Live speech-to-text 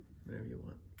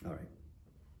All right.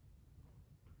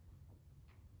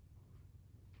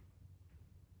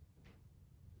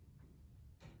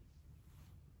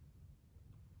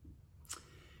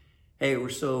 Hey, we're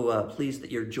so pleased that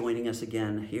you're joining us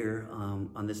again here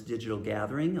on this digital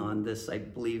gathering on this, I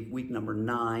believe, week number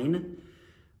 9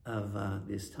 of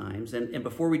these times. And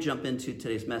before we jump into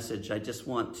today's message, I just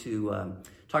want to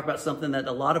talk about something that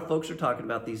a lot of folks are talking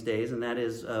about these days, and that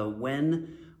is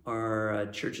when our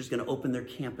church is going to open their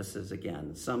campuses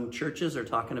again. Some churches are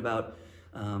talking about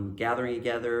gathering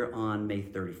together on May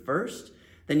 31st.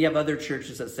 Then you have other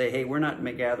churches that say, hey, we're not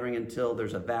gathering until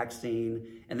there's a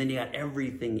vaccine. And then you got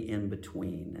everything in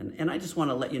between. And I just want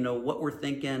to let you know what we're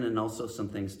thinking and also some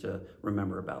things to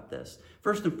remember about this.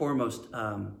 First and foremost,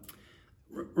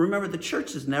 remember the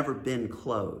church has never been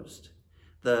closed.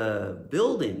 The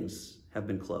buildings have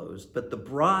been closed, but the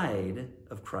bride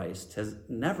of Christ has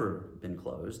never been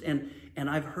closed. And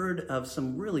I've heard of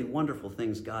some really wonderful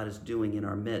things God is doing in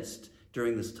our midst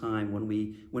during this time when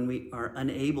we are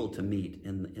unable to meet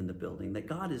in the building, that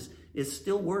God is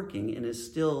still working and is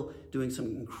still doing some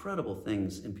incredible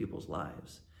things in people's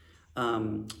lives.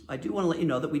 I do want to let you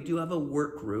know that we do have a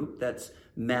work group that's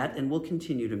met and will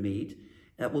continue to meet,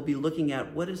 that will be looking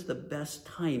at what is the best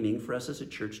timing for us as a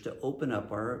church to open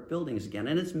up our buildings again.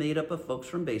 And it's made up of folks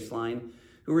from Baseline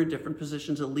who are in different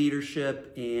positions of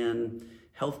leadership and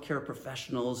healthcare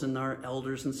professionals and our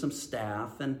elders and some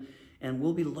staff. And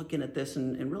we'll be looking at this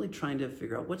and really trying to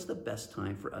figure out what's the best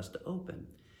time for us to open.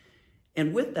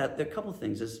 And with that, there are a couple of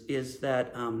things is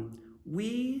that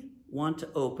we want to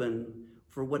open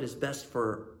for what is best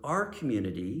for our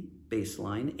community,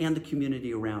 Baseline, and the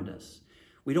community around us.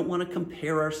 We don't want to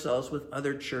compare ourselves with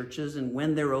other churches and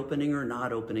when they're opening or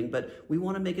not opening, but we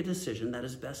want to make a decision that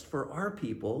is best for our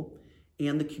people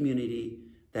and the community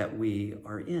that we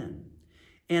are in.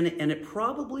 And it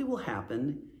probably will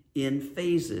happen in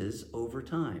phases over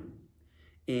time.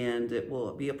 And it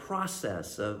will be a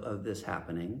process of this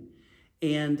happening.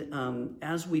 And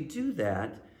as we do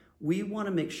that, we want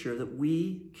to make sure that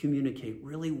we communicate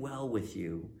really well with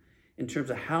you in terms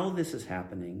of how this is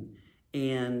happening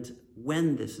and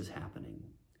when this is happening.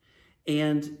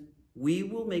 And we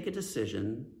will make a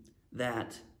decision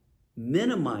that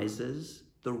minimizes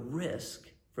the risk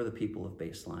for the people of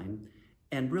Baseline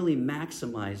and really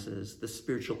maximizes the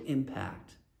spiritual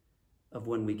impact of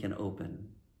when we can open,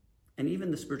 and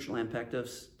even the spiritual impact of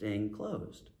staying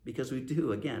closed, because we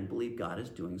do, again, believe God is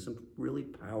doing some really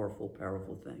powerful,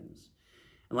 powerful things.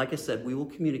 And like I said, we will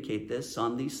communicate this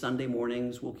on these Sunday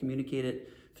mornings. We'll communicate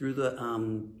it through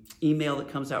the email that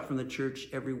comes out from the church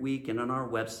every week and on our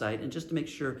website, and just to make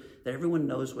sure that everyone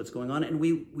knows what's going on. And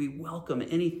we welcome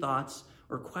any thoughts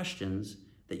or questions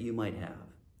that you might have.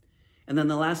 And then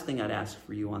the last thing I'd ask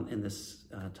for you in this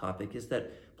topic is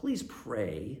that please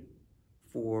pray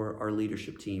for our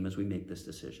leadership team as we make this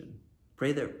decision.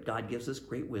 Pray that God gives us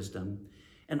great wisdom,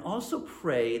 and also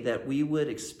pray that we would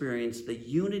experience the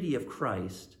unity of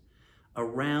Christ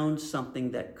around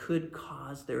something that could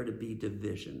cause there to be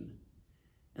division.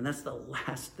 And that's the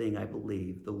last thing I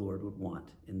believe the Lord would want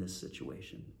in this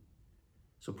situation.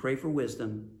 So pray for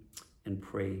wisdom and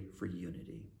pray for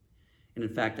unity. And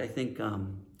in fact, I think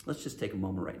let's just take a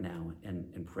moment right now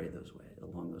and pray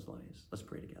along those lines. Let's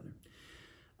pray together.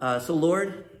 So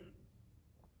Lord,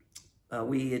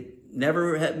 we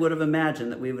never would have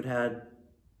imagined that we would have had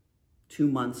 2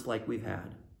 months like we've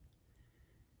had.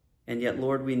 And yet,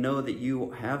 Lord, we know that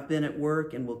you have been at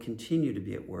work and will continue to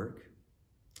be at work.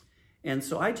 And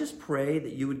so I just pray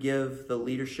that you would give the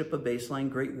leadership of Baseline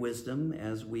great wisdom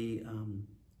as we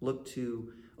look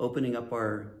to opening up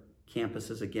our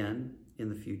campuses again in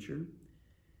the future,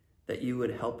 that you would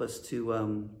help us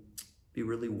to be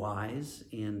really wise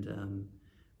and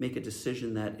make a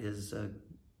decision that is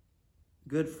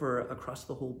good for across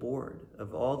the whole board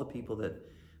of all the people that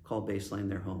call Baseline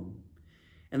their home.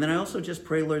 And then I also just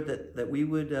pray, Lord, that we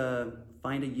would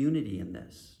find a unity in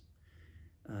this,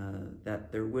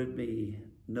 that there would be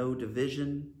no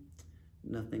division,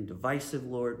 nothing divisive,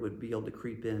 Lord, would be able to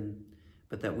creep in,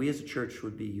 but that we as a church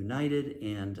would be united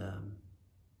and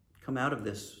come out of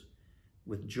this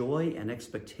with joy and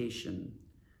expectation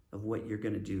of what you're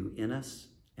going to do in us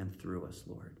and through us,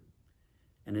 Lord.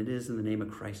 And it is in the name of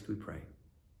Christ we pray.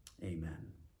 Amen.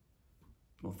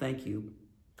 Well, thank you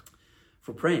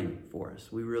for praying for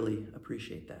us. We really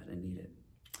appreciate that and need it.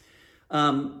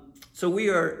 So we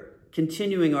are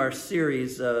continuing our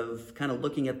series of kind of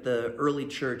looking at the early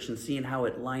church and seeing how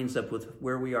it lines up with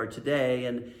where we are today.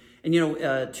 And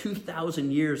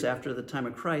 2,000 years after the time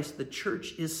of Christ, the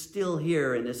church is still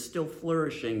here and is still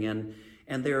flourishing.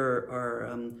 And there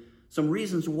are some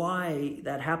reasons why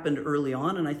that happened early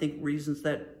on, and I think reasons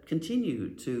that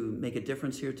continue to make a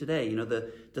difference here today. You know,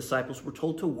 the disciples were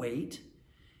told to wait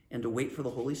and to wait for the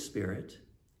Holy Spirit,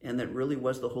 and that really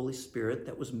was the Holy Spirit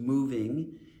that was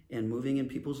moving in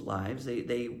people's lives.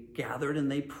 They gathered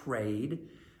and they prayed.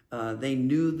 They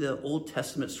knew the Old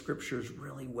Testament scriptures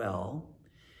really well.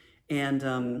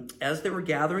 And as they were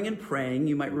gathering and praying,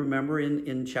 you might remember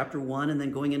in chapter 1 and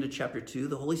then going into chapter 2,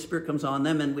 the Holy Spirit comes on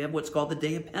them, and we have what's called the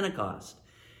Day of Pentecost.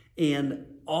 And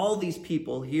all these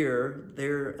people hear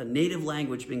their native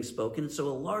language being spoken, so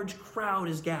a large crowd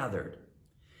is gathered.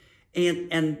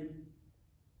 And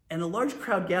a large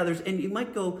crowd gathers, and you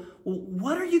might go, well,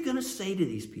 what are you going to say to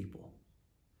these people?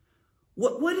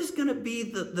 What is going to be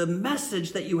the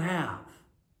message that you have?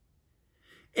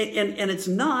 And it's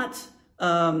not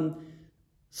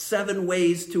 7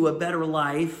 ways to a better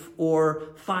life,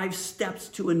 or 5 steps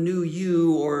to a new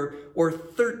you, or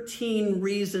 13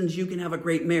 reasons you can have a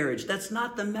great marriage. That's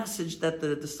not the message that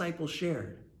the disciples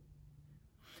shared.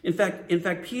 In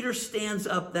fact, Peter stands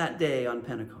up that day on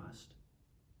Pentecost.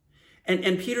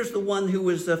 And Peter's the one who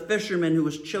was a fisherman who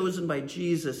was chosen by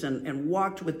Jesus and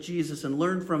walked with Jesus and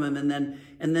learned from him,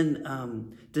 and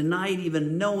then denied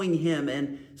even knowing him,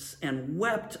 and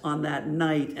wept on that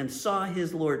night and saw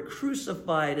his Lord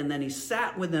crucified, and then he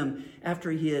sat with him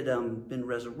after he had been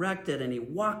resurrected, and he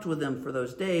walked with him for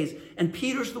those days. And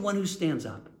Peter's the one who stands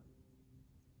up.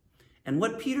 And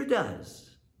what Peter does,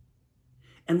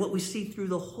 and what we see through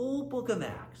the whole book of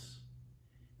Acts,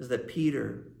 is that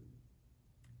Peter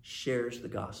shares the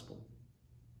gospel,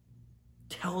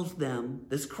 tells them,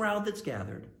 this crowd that's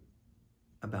gathered,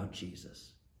 about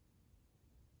Jesus.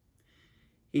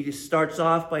 He just starts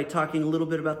off by talking a little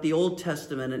bit about the Old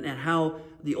Testament and how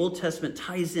the Old Testament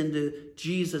ties into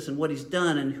Jesus and what he's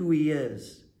done and who he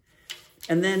is.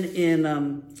 And then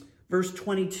in verse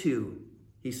 22,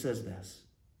 he says this.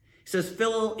 He says,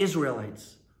 "Fellow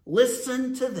Israelites,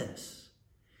 listen to this.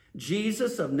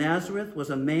 Jesus of Nazareth was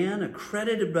a man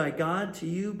accredited by God to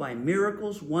you by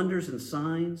miracles, wonders, and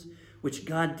signs, which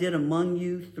God did among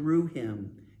you through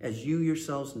him, as you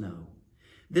yourselves know.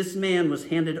 This man was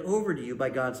handed over to you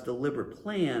by God's deliberate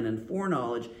plan and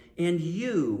foreknowledge, and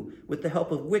you, with the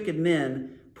help of wicked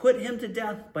men, put him to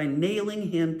death by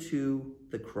nailing him to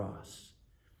the cross.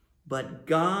 But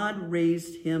God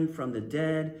raised him from the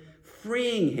dead,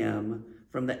 freeing him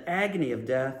from the agony of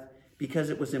death,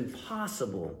 because it was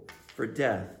impossible for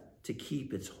death to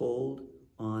keep its hold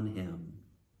on him."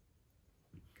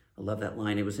 I love that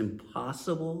line. It was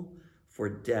impossible for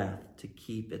death to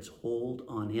keep its hold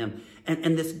on him.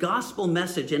 And this gospel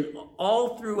message, and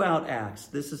all throughout Acts,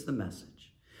 this is the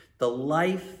message: the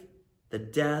life, the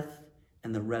death,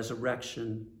 and the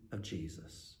resurrection of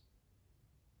Jesus.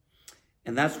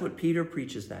 And that's what Peter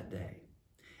preaches that day.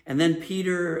 And then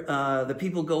Peter, the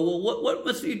people go, well, what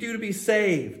must we do to be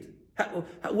saved?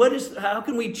 How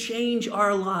can we change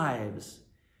our lives?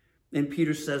 And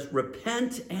Peter says,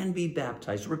 repent and be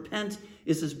baptized. Repent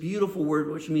is this beautiful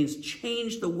word which means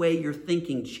change the way you're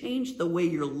thinking, change the way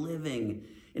you're living.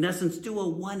 In essence, do a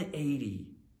 180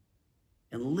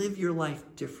 and live your life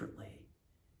differently.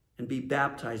 And be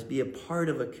baptized, be a part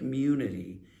of a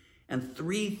community. And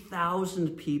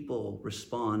 3,000 people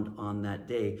respond on that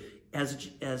day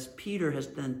as Peter has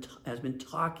been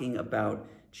talking about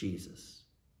Jesus.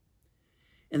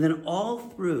 And then all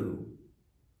through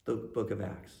the book of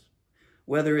Acts,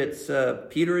 whether it's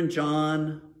Peter and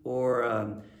John,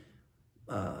 or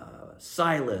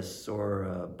Silas,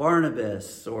 or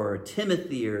Barnabas, or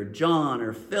Timothy, or John,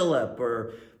 or Philip,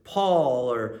 or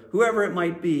Paul, or whoever it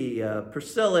might be,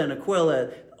 Priscilla and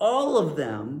Aquila, all of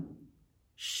them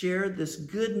share this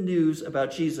good news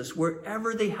about Jesus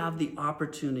wherever they have the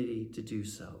opportunity to do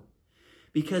so.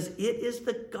 Because it is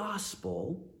the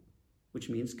gospel, which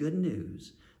means good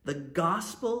news, the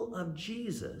gospel of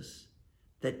Jesus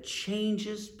that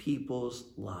changes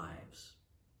people's lives.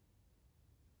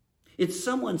 It's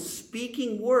someone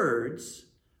speaking words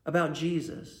about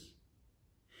Jesus.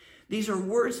 These are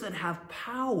words that have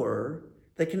power,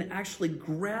 that can actually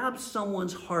grab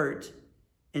someone's heart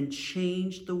and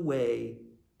change the way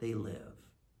they live.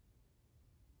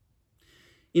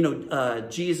 You know,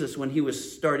 Jesus, when he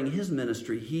was starting his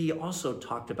ministry, he also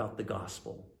talked about the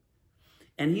gospel.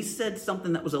 And he said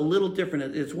something that was a little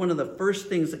different. It's one of the first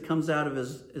things that comes out of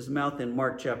his mouth in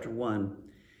Mark chapter 1.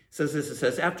 It says this, it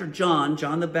says, "After John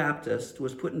the Baptist,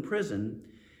 was put in prison,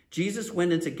 Jesus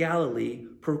went into Galilee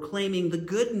proclaiming the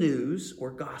good news,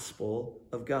 or gospel,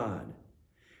 of God.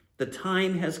 The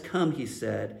time has come," he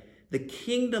said. "The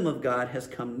kingdom of God has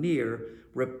come near.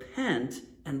 Repent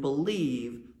and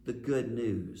believe the good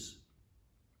news."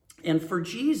 And for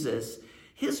Jesus,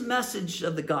 His message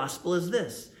of the gospel is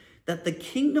this, that the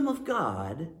kingdom of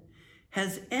God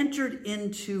has entered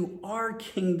into our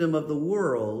kingdom of the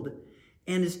world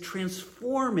and is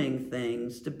transforming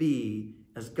things to be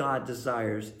as God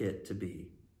desires it to be.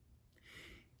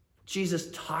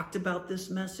 Jesus talked about this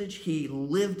message. He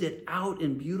lived it out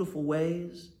in beautiful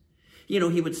ways. He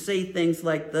would say things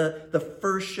like the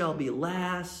first shall be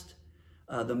last,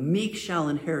 the meek shall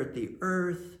inherit the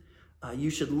earth,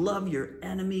 you should love your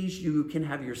enemies, you can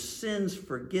have your sins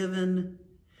forgiven.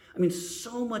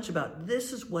 So much about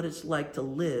this is what it's like to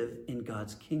live in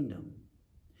God's kingdom.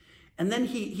 And then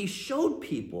he showed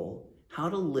people how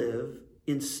to live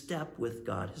in step with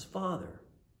God, his Father.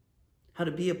 How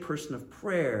to be a person of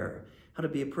prayer, how to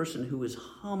be a person who is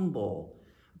humble,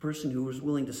 a person who is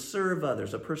willing to serve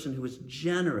others, a person who is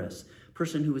generous, a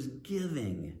person who is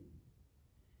giving.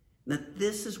 And that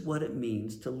this is what it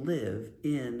means to live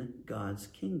in God's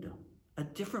kingdom, a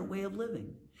different way of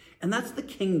living. And that's the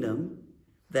kingdom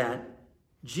that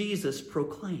Jesus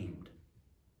proclaimed.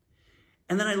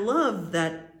 And then I love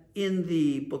that in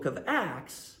the book of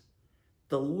Acts,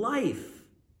 the life,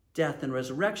 death, and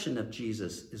resurrection of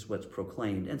Jesus is what's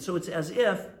proclaimed. And so it's as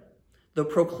if the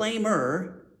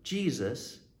proclaimer,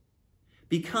 Jesus,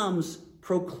 becomes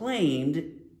proclaimed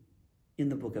in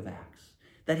the book of Acts.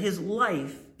 That his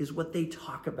life is what they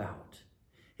talk about.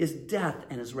 His death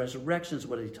and his resurrection is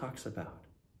what he talks about.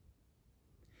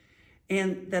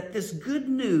 And that this good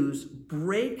news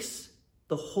breaks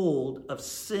the hold of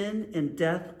sin and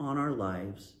death on our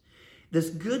lives. This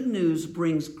good news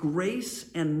brings grace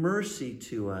and mercy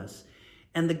to us.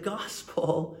 And the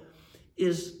gospel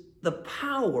is the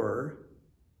power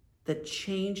that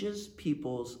changes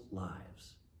people's lives.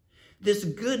 This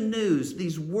good news,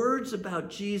 these words about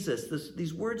Jesus,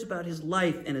 these words about his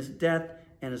life and his death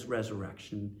and his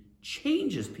resurrection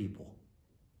changes people.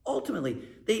 Ultimately,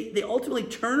 they ultimately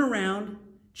turn around,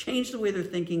 change the way they're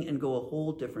thinking, and go a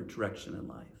whole different direction in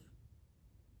life.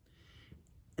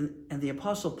 And the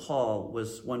Apostle Paul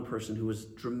was one person who was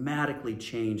dramatically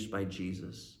changed by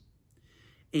Jesus.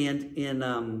 And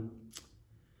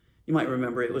you might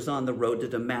remember, it was on the road to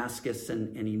Damascus,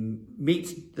 and he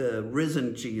meets the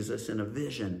risen Jesus in a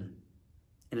vision,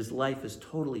 and his life is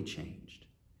totally changed.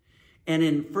 And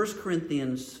in 1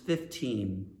 Corinthians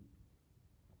 15,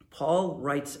 Paul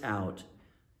writes out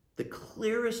the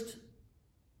clearest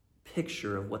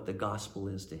picture of what the gospel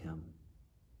is to him.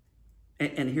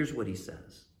 And here's what he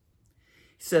says.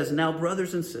 He says, "Now,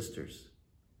 brothers and sisters,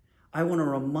 I want to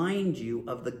remind you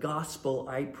of the gospel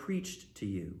I preached to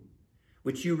you,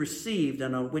 which you received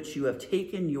and on which you have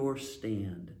taken your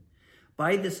stand.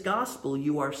 By this gospel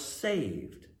you are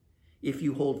saved, if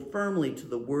you hold firmly to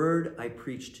the word I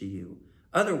preached to you.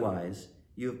 Otherwise,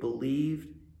 you have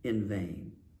believed in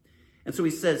vain." And so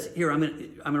he says here, I'm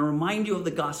going to remind you of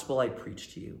the gospel I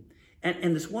preached to you.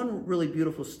 And this one really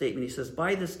beautiful statement, he says,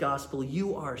 by this gospel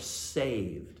you are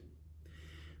saved.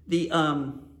 The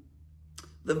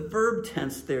verb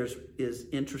tense there is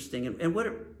interesting. And what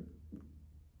it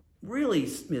really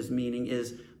is meaning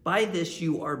is, by this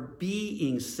you are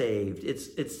being saved.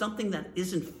 It's something that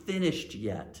isn't finished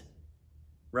yet,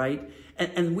 right?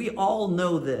 And we all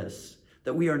know this,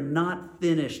 that we are not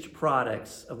finished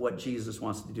products of what Jesus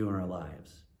wants to do in our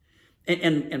lives.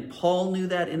 And Paul knew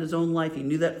that in his own life. He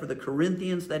knew that for the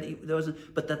Corinthians,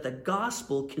 but that the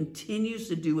gospel continues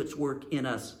to do its work in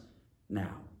us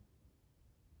now.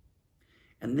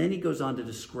 And then he goes on to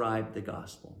describe the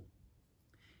gospel.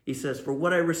 He says, "For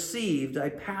what I received, I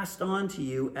passed on to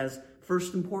you as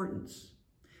first importance,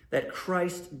 that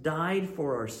Christ died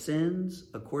for our sins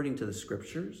according to the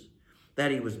scriptures, that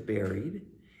he was buried,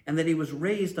 and that he was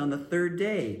raised on the third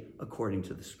day according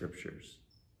to the scriptures,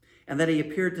 and that he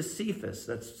appeared to Cephas,"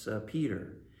 that's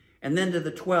Peter, "and then to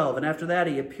the 12, and after that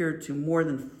he appeared to more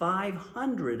than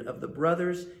 500 of the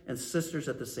brothers and sisters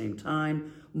at the same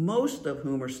time, most of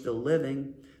whom are still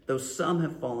living, though some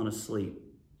have fallen asleep.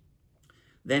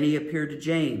 Then he appeared to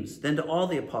James, then to all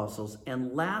the apostles,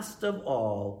 and last of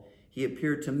all, he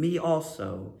appeared to me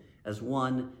also as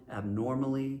one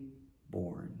abnormally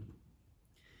born."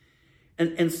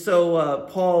 And so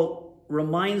Paul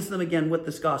reminds them again what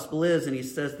this gospel is, and he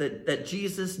says that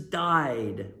Jesus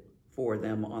died for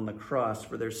them on the cross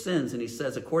for their sins. And he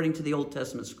says, according to the Old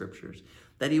Testament scriptures,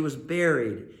 that he was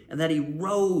buried and that he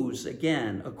rose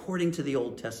again according to the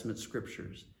Old Testament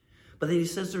scriptures. But then he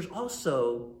says there's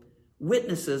also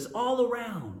witnesses all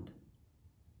around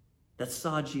that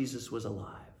saw Jesus was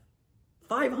alive.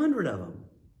 500 of them.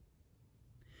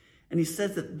 And he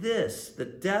says that the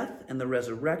death and the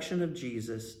resurrection of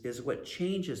Jesus, is what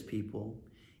changes people,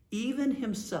 even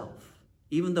himself,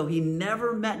 Even though he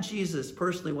never met Jesus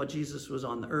personally while Jesus was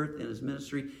on the earth in his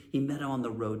ministry, he met him on the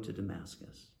road to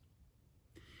Damascus.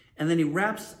 And then he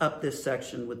wraps up this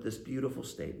section with this beautiful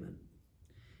statement.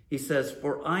 He says,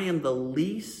 "For I am the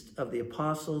least of the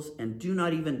apostles and do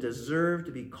not even deserve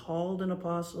to be called an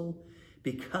apostle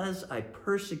because I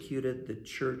persecuted the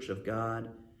church of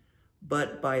God.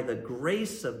 But by the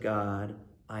grace of God,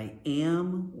 I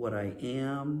am what I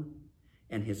am,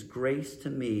 and his grace to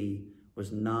me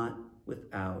was not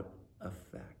without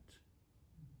effect."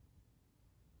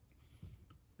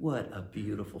 What a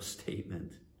beautiful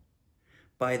statement.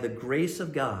 By the grace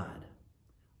of God,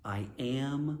 I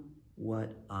am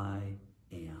what I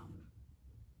am.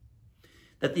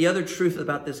 That the other truth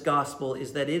about this gospel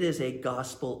is that it is a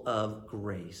gospel of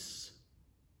grace.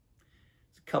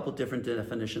 There's a couple different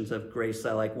definitions of grace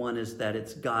I like. One is that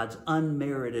it's God's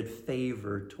unmerited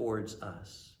favor towards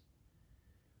us.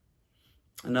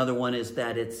 Another one is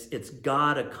that it's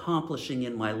God accomplishing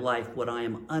in my life what I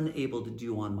am unable to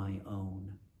do on my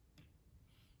own.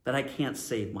 That I can't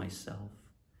save myself.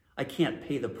 I can't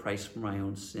pay the price for my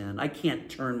own sin. I can't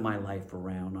turn my life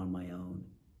around on my own.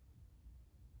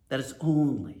 That it's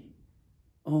only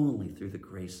through the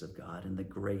grace of God and the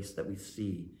grace that we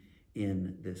see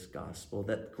in this gospel,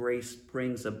 that grace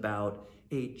brings about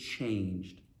a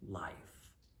changed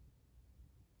life.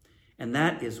 And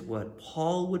that is what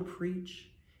Paul would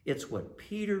preach. It's what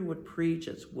Peter would preach.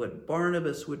 It's what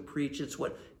Barnabas would preach. It's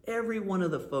what every one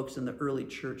of the folks in the early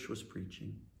church was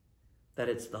preaching. That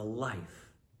it's the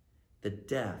life, the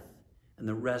death, and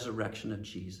the resurrection of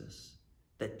Jesus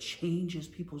that changes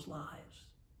people's lives,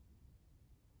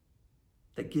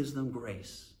 that gives them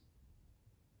grace.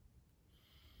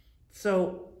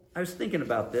 So I was thinking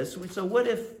about this. So what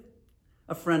if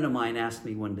a friend of mine asked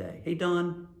me one day, "Hey,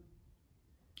 Don,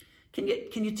 can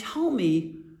you tell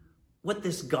me what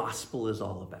this gospel is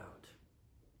all about?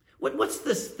 What's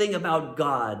this thing about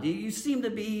God?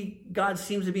 God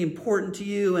seems to be important to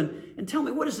you, and tell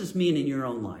me, what does this mean in your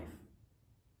own life?"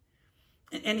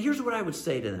 And here's what I would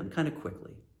say to them kind of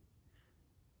quickly.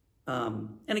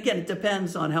 And again, it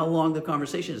depends on how long the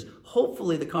conversation is.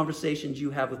 Hopefully the conversations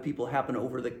you have with people happen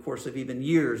over the course of even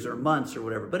years or months or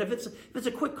whatever. But if it's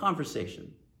a quick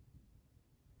conversation,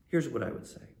 here's what I would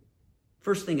say.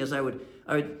 First thing is I would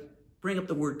bring up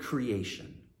the word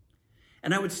creation.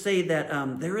 And I would say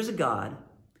that there is a God,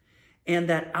 and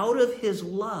that out of his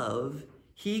love,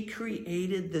 he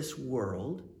created this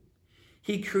world.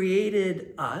 He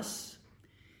created us.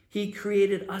 He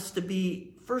created us to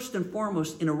be, first and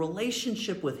foremost, in a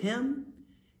relationship with him,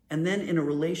 and then in a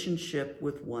relationship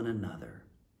with one another.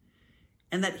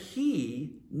 And that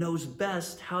he knows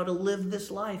best how to live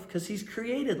this life because he's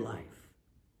created life.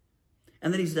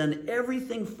 And that he's done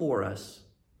everything for us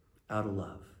out of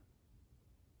love.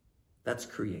 That's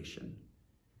creation.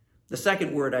 The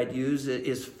second word I'd use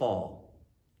is fall.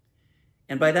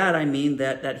 And by that I mean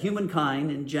that humankind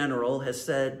in general has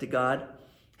said to God,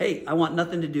 "Hey, I want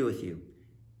nothing to do with you."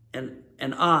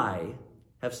 And I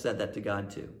have said that to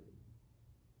God too.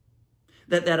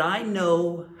 That I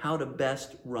know how to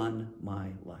best run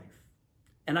my life.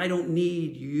 And I don't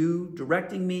need you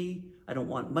directing me. I don't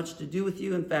want much to do with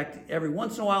you. In fact, every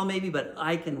once in a while maybe, but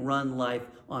I can run life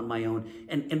on my own.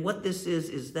 And what this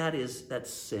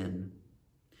that's sin.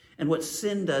 And what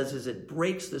sin does is it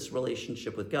breaks this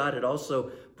relationship with God. It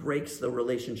also breaks the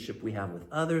relationship we have with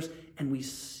others. And we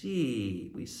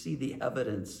see the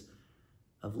evidence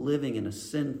of living in a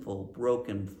sinful,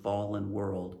 broken, fallen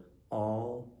world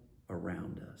all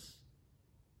around us.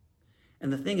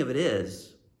 And the thing of it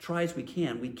is, try as we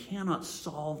cannot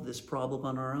solve this problem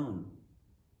on our own.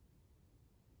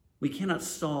 We cannot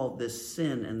solve this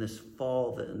sin and this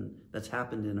fall that's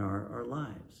happened in our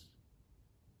lives.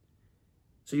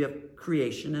 So you have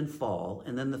creation and fall,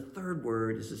 and then the third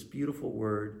word is this beautiful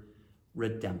word,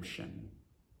 redemption.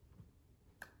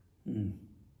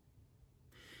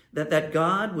 That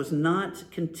God was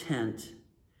not content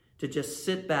to just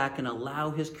sit back and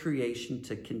allow his creation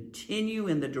to continue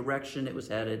in the direction it was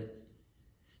headed,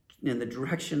 in the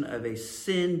direction of a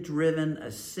sin-driven,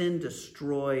 a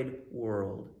sin-destroyed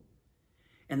world.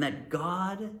 And that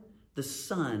God, the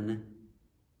Son,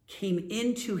 came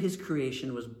into his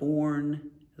creation, was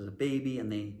born as a baby,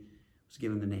 and they was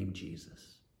given the name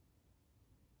Jesus.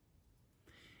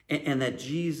 And that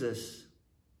Jesus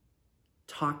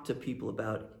talked to people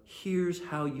about, here's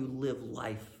how you live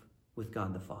life with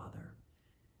God the Father.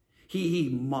 He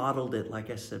modeled it, like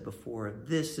I said before.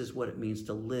 This is what it means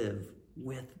to live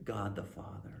with God the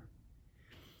Father.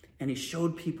 And he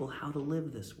showed people how to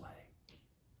live this way.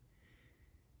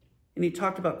 And he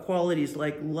talked about qualities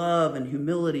like love and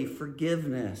humility,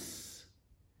 forgiveness,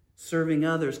 serving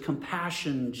others,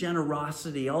 compassion,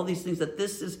 generosity, all these things, that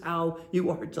this is how you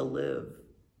are to live.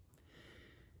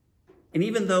 And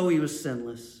even though he was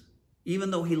sinless,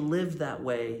 even though he lived that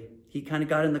way, he kind of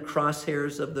got in the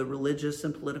crosshairs of the religious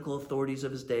and political authorities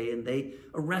of his day, and they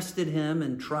arrested him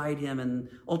and tried him and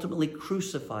ultimately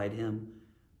crucified him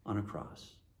on a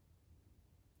cross.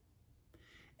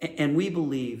 And we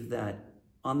believe that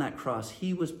on that cross,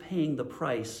 he was paying the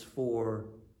price for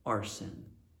our sin.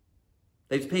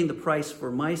 He was paying the price for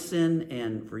my sin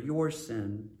and for your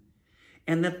sin,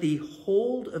 and that the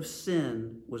hold of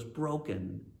sin was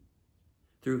broken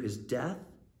through his death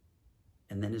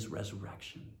and then his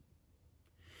resurrection.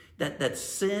 That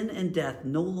sin and death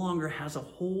no longer has a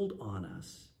hold on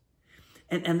us,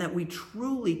 and that we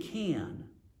truly can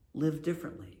live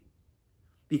differently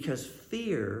because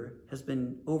fear has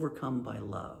been overcome by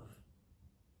love.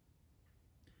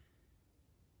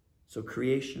 So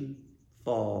creation,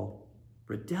 fall,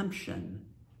 redemption,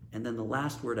 and then the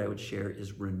last word I would share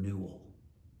is renewal.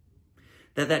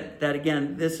 That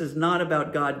again, this is not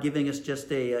about God giving us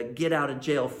just a get out of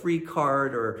jail free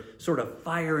card or sort of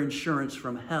fire insurance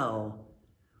from hell,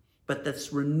 but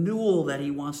this renewal that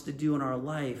he wants to do in our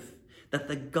life, that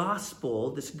the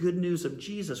gospel, this good news of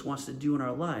Jesus wants to do in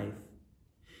our life,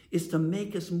 is to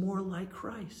make us more like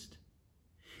Christ.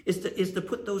 Is to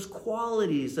put those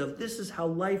qualities of this is how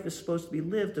life is supposed to be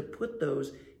lived, to put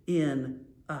those in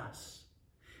us.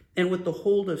 And with the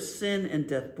hold of sin and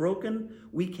death broken,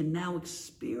 we can now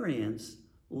experience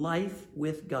life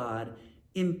with God,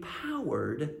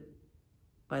 empowered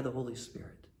by the Holy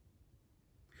Spirit.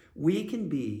 We can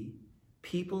be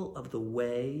people of the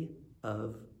way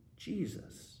of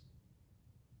Jesus.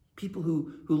 People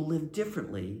who live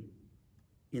differently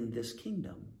in this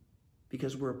kingdom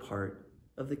because we're a part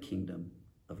of the kingdom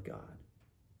of God.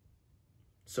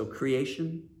 So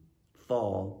creation,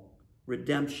 fall,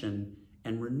 redemption,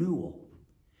 and renewal.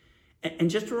 And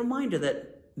just a reminder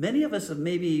that many of us have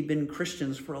maybe been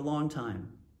Christians for a long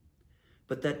time,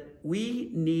 but that we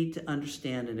need to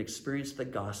understand and experience the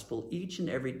gospel each and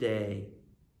every day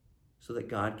so that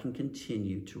God can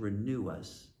continue to renew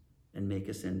us and make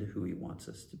us into who he wants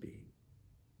us to be.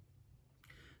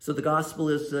 So the gospel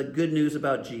is the good news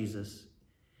about Jesus.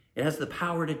 It has the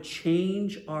power to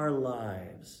change our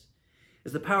lives.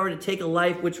 It's the power to take a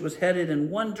life which was headed in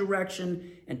one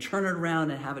direction and turn it around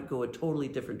and have it go a totally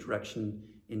different direction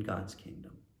in God's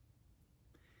kingdom.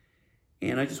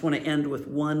 And I just want to end with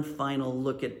one final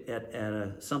look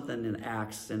at something in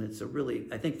Acts, and it's a really,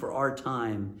 I think for our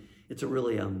time, it's a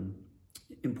really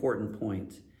important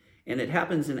point. And it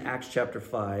happens in Acts chapter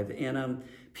 5. And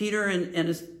Peter and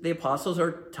the apostles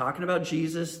are talking about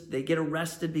Jesus. They get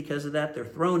arrested because of that. They're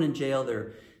thrown in jail.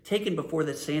 They're taken before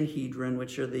the Sanhedrin,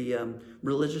 which are the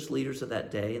religious leaders of that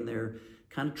day, and they're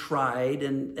kind of tried,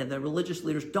 and the religious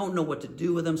leaders don't know what to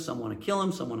do with them. Some want to kill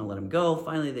him, some want to let him go.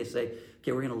 Finally, they say,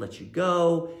 okay, we're going to let you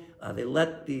go. They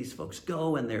let these folks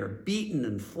go, and they're beaten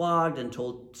and flogged and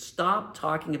told, stop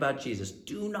talking about Jesus.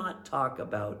 Do not talk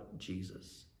about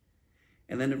Jesus.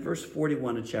 And then in verse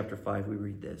 41 of chapter 5, we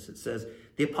read this. It says,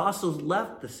 the apostles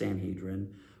left the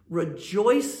Sanhedrin,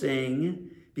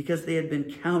 rejoicing because they had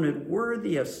been counted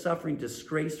worthy of suffering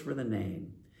disgrace for the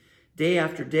name. Day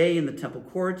after day in the temple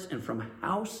courts and from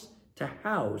house to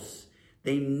house,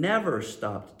 they never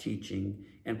stopped teaching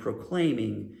and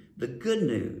proclaiming the good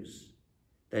news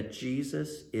that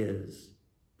Jesus is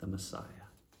the Messiah.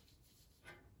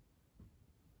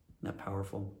 Isn't that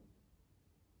powerful?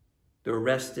 They're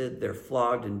arrested, they're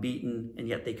flogged and beaten, and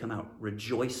yet they come out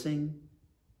rejoicing.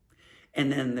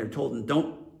 And then they're told,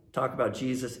 don't talk about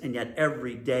Jesus, and yet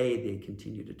every day they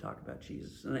continue to talk about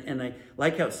Jesus. And I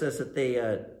like how it says that they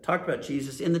talked about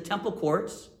Jesus in the temple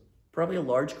courts, probably a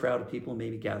large crowd of people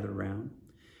maybe gathered around,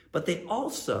 but they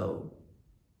also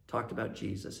talked about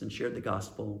Jesus and shared the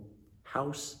gospel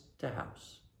house to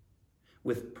house,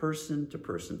 with person to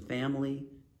person, family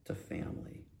to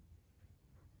family.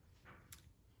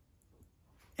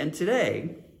 And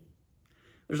today,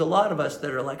 there's a lot of us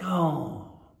that are like, oh,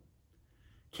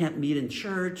 can't meet in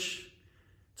church.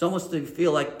 It's almost to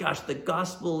feel like, gosh, the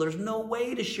gospel, there's no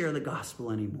way to share the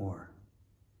gospel anymore.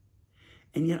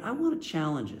 And yet I want to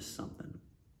challenge us something.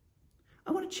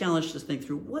 I want to challenge us to think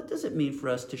through, what does it mean for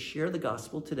us to share the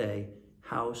gospel today,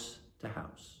 house to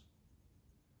house,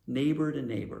 neighbor to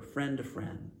neighbor, friend to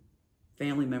friend,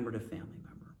 family member to family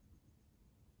member?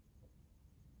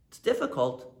 It's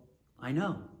difficult, I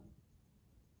know.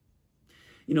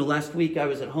 You know, last week I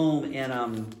was at home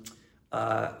and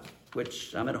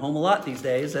which I'm at home a lot these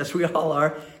days, as we all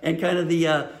are, and kind of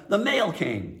the mail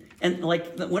came. And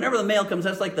like whenever the mail comes,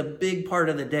 that's like the big part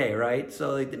of the day, right?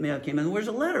 So the mail came in, and there's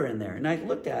a letter in there. And I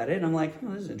looked at it, and I'm like,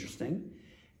 oh, this is interesting.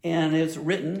 And it's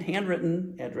written,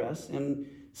 handwritten address, and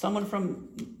someone from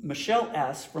Michelle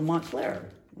S. from Montclair.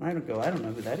 And I don't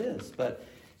know who that is, but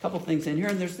a couple things in here,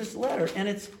 and there's this letter, and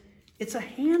it's a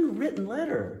handwritten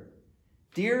letter.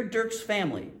 Dear Dirk's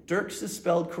family. Dirk's is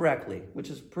spelled correctly, which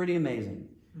is pretty amazing.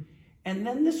 And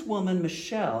then this woman,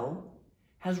 Michelle,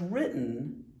 has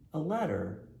written a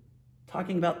letter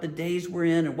talking about the days we're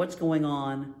in and what's going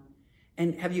on.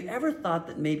 And have you ever thought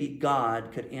that maybe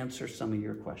God could answer some of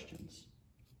your questions?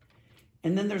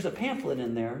 And then there's a pamphlet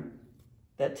in there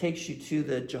that takes you to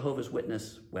the Jehovah's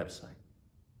Witness website.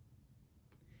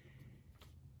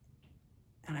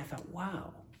 And I thought,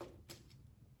 wow,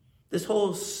 this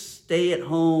whole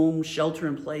stay-at-home,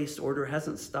 shelter-in-place order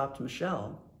hasn't stopped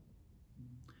Michelle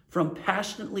from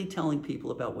passionately telling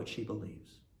people about what she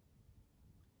believes.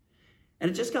 And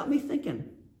it just got me thinking,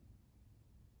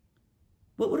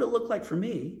 what would it look like for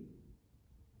me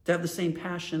to have the same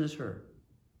passion as her?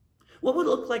 What would it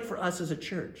look like for us as a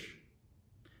church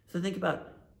to think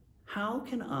about, how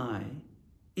can I,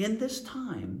 in this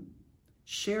time,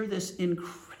 share this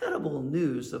incredible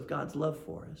news of God's love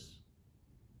for us,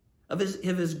 of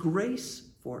his grace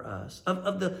for us,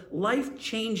 of the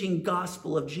life-changing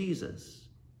gospel of Jesus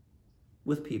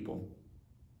with people,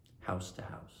 house to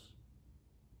house?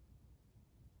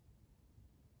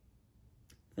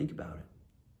 Think about it.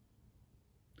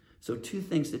 So 2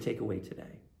 things to take away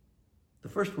today. The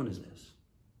first one is this.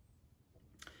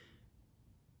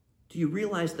 Do you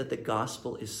realize that the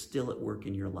gospel is still at work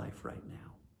in your life right now?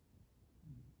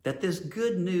 That this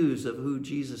good news of who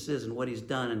Jesus is and what he's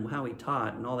done and how he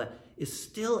taught and all that is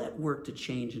still at work to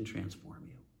change and transform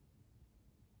you.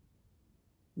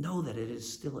 Know that it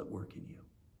is still at work in you.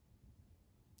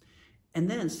 And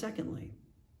then secondly,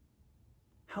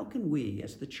 how can we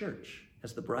as the church,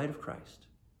 as the bride of Christ,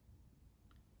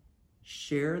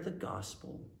 share the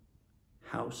gospel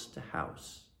house to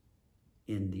house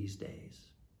in these days?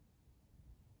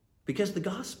 Because the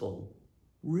gospel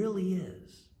really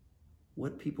is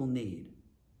what people need.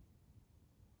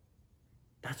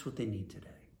 That's what they need today.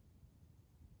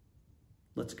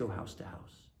 Let's go house to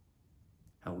house.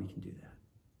 How we can do that.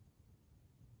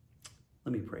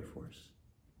 Let me pray for us.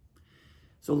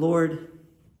 So Lord,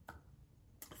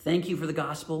 thank you for the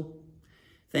gospel.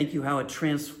 Thank you how it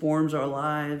transforms our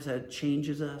lives, how it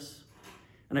changes us.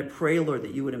 And I pray, Lord,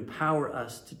 that you would empower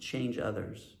us to change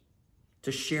others,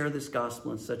 to share this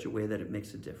gospel in such a way that it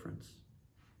makes a difference,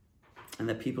 and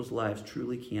that people's lives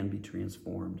truly can be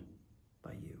transformed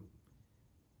by you.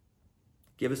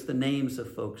 Give us the names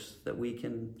of folks that we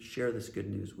can share this good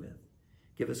news with.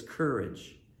 Give us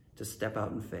courage to step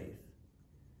out in faith.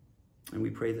 And we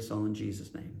pray this all in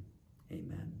Jesus' name.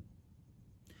 Amen.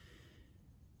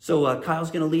 So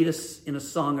Kyle's going to lead us in a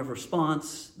song of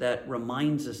response that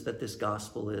reminds us that this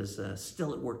gospel is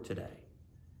still at work today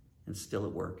and still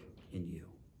at work in you.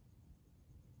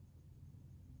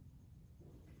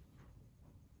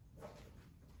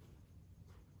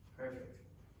 Perfect.